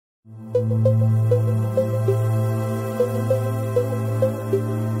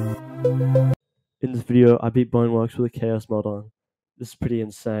this video, I beat Boneworks with a chaos mod on. This is pretty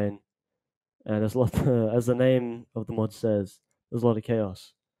insane, and there's a lot. As the name of the mod says, there's a lot of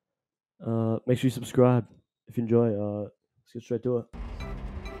chaos. Make sure you subscribe if you enjoy. Let's get straight to it.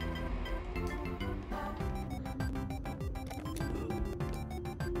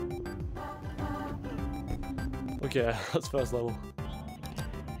 Okay, that's first level.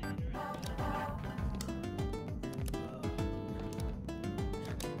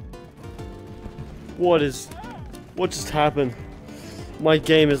 What just happened? My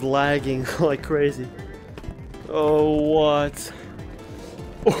game is lagging like crazy. Oh, what?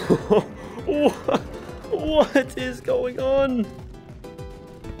 What is going on?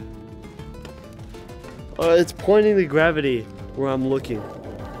 It's pointing the gravity where I'm looking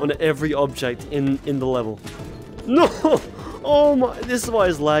on every object in the level. No! Oh my, this is why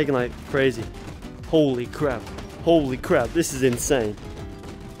it's lagging like crazy. Holy crap. Holy crap, this is insane.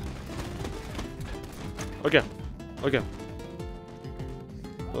 Okay. Okay.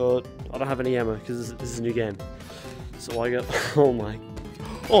 I don't have any ammo because this is a new game. So I got, oh my.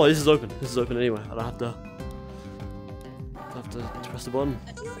 Oh, this is open. This is open anyway. I don't have to press the button.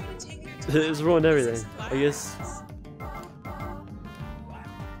 It's ruined everything, I guess.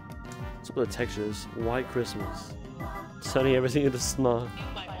 What's up with the textures? White Christmas. Turning everything into snow.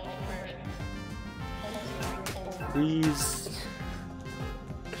 Please.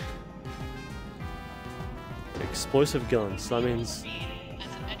 Explosive guns. That means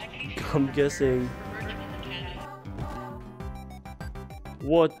I'm guessing.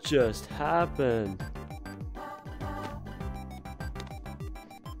 What just happened?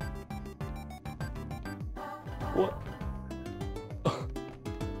 What?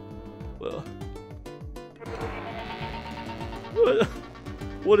 Well,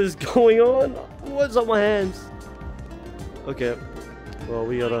 what is going on? What's on my hands? Okay. Well,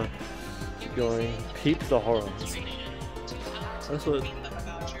 we gotta keep going. Peep the horror. That's what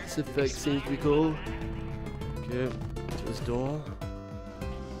this effect seems to be called. Okay, to this door.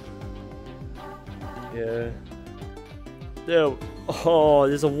 Yeah. There. Oh,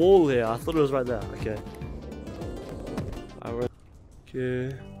 there's a wall here. I thought it was right there. Okay.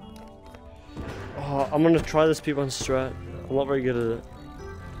 Okay. Oh, I'm gonna try this peep on strat. I'm not very good at it.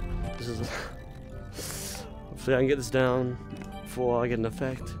 This is. Hopefully, I can get this down before I get an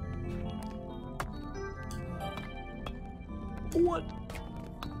effect. What?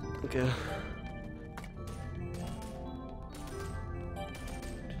 Okay.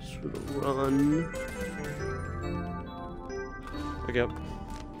 Just run. Okay.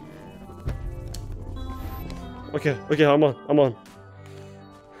 Okay, okay, I'm on.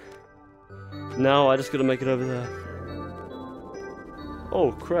 Now I just gotta make it over there.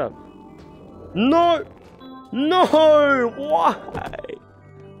 Oh crap. No! No! Why?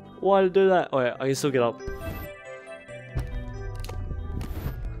 Why did I do that? Oh yeah, I can still get up.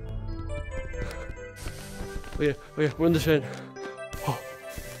 Okay, okay, we're in the shade. Oh.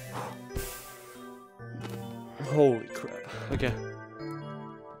 Holy crap. Okay.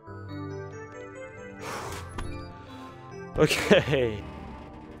 Okay.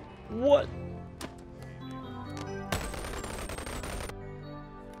 What?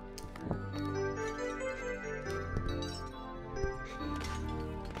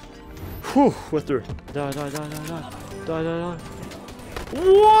 Whew, we're through. Die.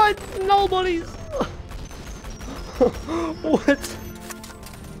 What? Nobody's. What?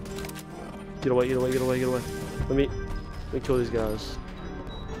 Get away. Let me kill these guys.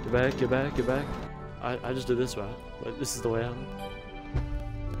 Get back. I just did this right. But this is the way out.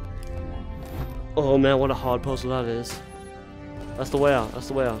 Oh man, what a hard puzzle that is. That's the way out.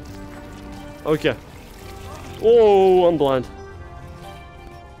 Okay. Oh, I'm blind.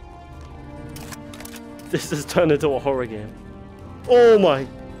 This has turned into a horror game. Oh my.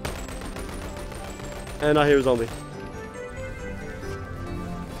 And I hear a zombie.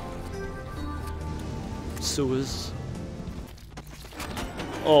 Sewers.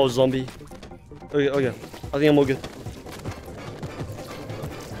 Oh, zombie. Okay. I think I'm all good.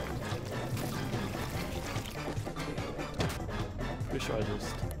 Pretty sure I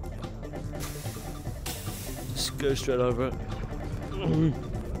just go straight over it.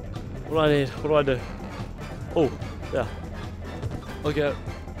 What do I need? What do I do? Oh, yeah. Okay,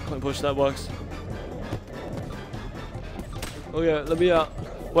 can't push that box. Okay, let me out.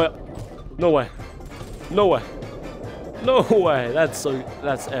 Wait, no way.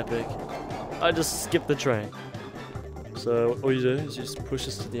 That's epic. I just skipped the train. So all you do is just push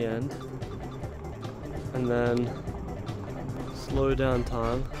this to the end, and then slow down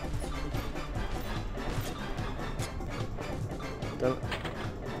time. Damn it.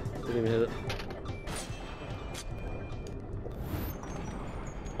 Didn't even hit it.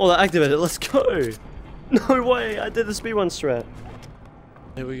 Oh, that activated it. Let's go. No way. I did the speedrun strat.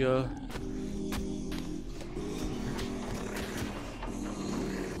 Here we go.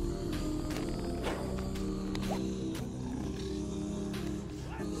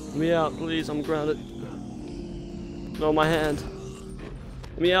 Let me out, please. I'm grounded. No, my hand.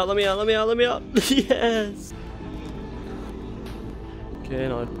 Let me out, let me out, let me out, let me out. Yes. Okay,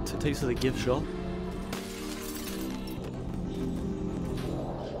 now it takes to the gift shop.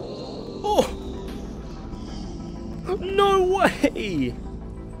 Oh! No way!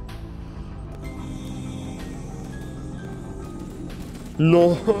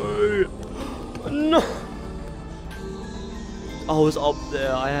 No! No! I was up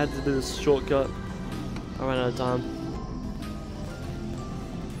there. I had to do this shortcut. I ran out of time.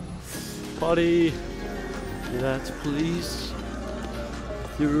 Buddy, do that, please.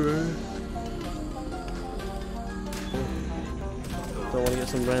 Through. Don't want to get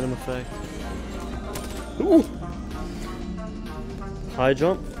some random effect. Ooh! High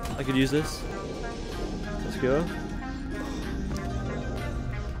jump. I could use this. Let's go.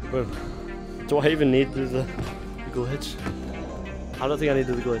 Wait, do I even need the glitch? I don't think I need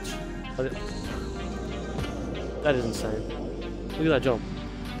the glitch. That is insane. Look at that jump.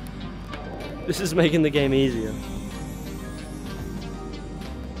 This is making the game easier.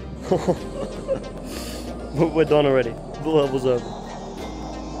 We're done already. The level's over.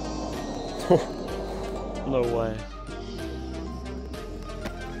 No way.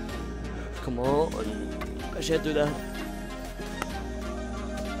 Come on. I should do that.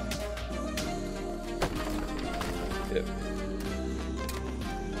 Yeah.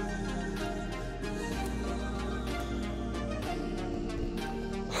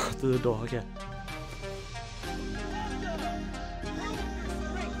 Through the door, okay.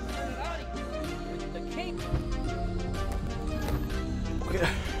 Okay.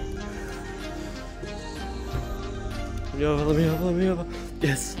 Let me over, let me over, let me over.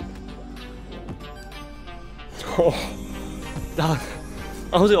 Yes. Oh, damn. I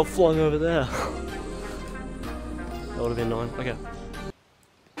almost got flung over there. That would have been annoying. Okay.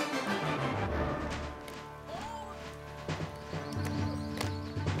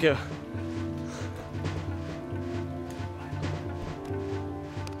 Go.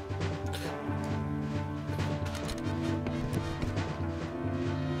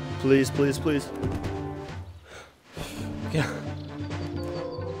 Please, please, please. Yeah.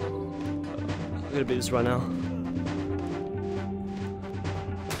 I'm gonna beat this right now.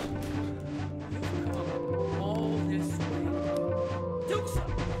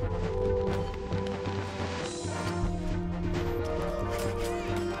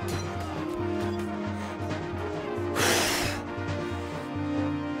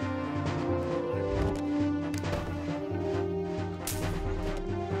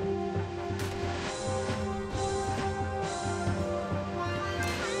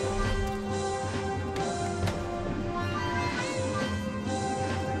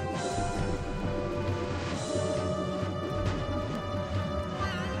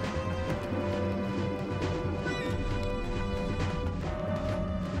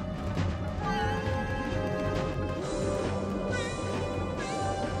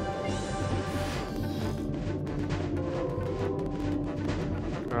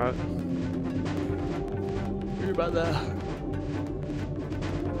 Alright. You're about that.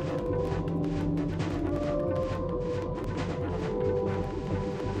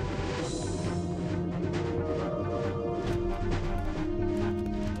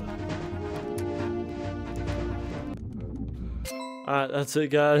 Alright, that's it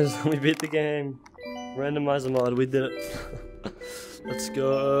guys. We beat the game. Randomizer mod, we did it. Let's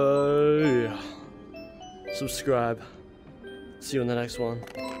go. Subscribe. See you in the next one.